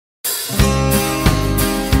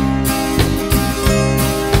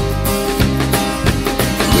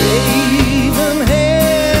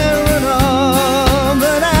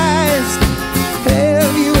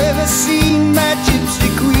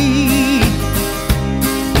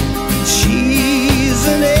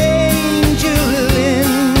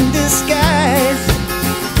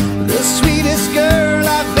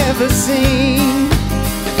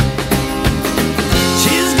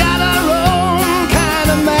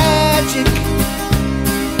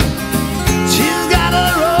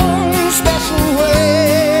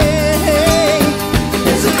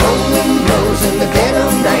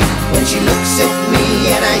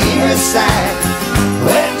hear her sigh.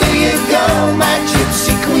 Where do you go, my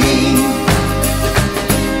gypsy queen?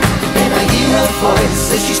 And I hear her voice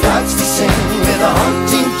as she starts to sing with a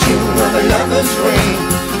haunting tune of a lover's ring.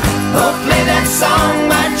 Oh, play that song,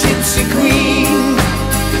 my gypsy queen.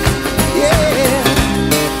 Yeah.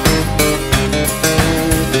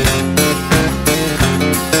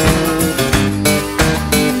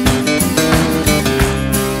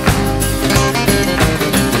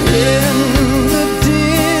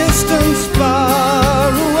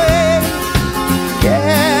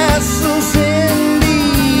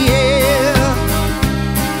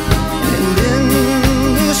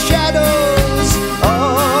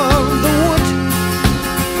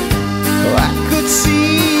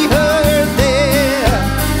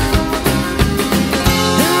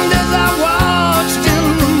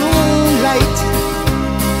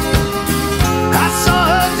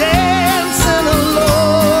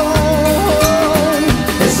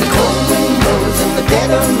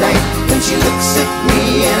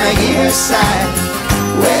 Sigh.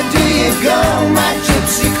 Where do you go, my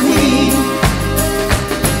gypsy queen?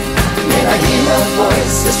 And I hear her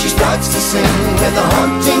voice as she starts to sing with a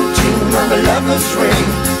haunting tune of a lover's ring.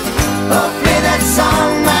 Oh, play that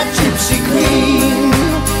song, my gypsy queen.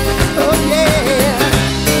 Oh yeah.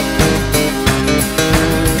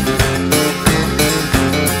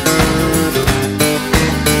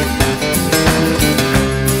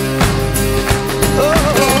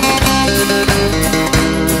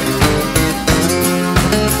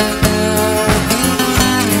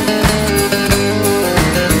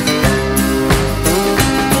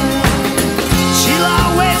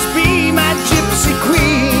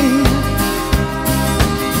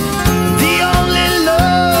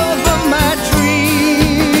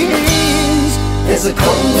 There's a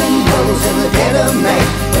cold wind blows in the dead of night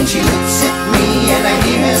when she looks at me and I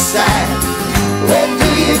hear her sigh. Where do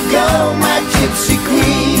you go, my gypsy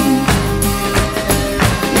queen?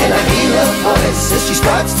 And I hear her voice as she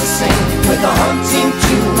starts to sing with a haunting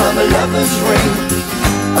tune of a lover's ring.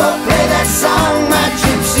 Oh, play that song, my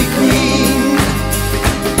gypsy queen.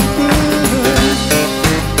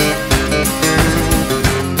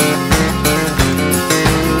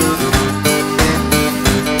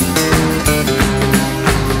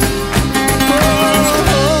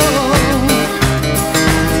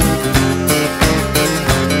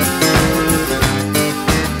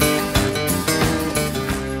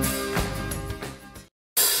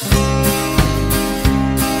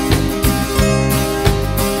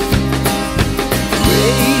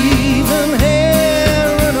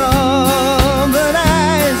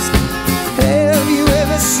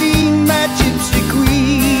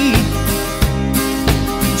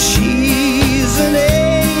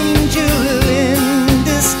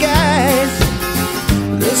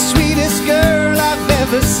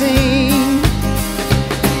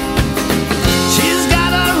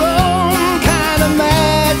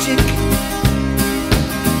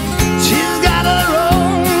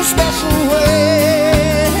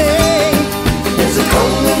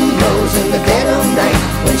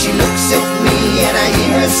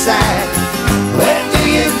 Where do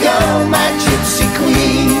you go, my gypsy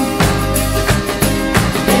queen?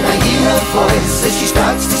 And I hear her voice as she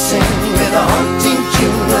starts to sing with a haunting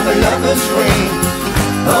tune of a lover's ring.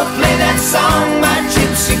 Oh, play that song,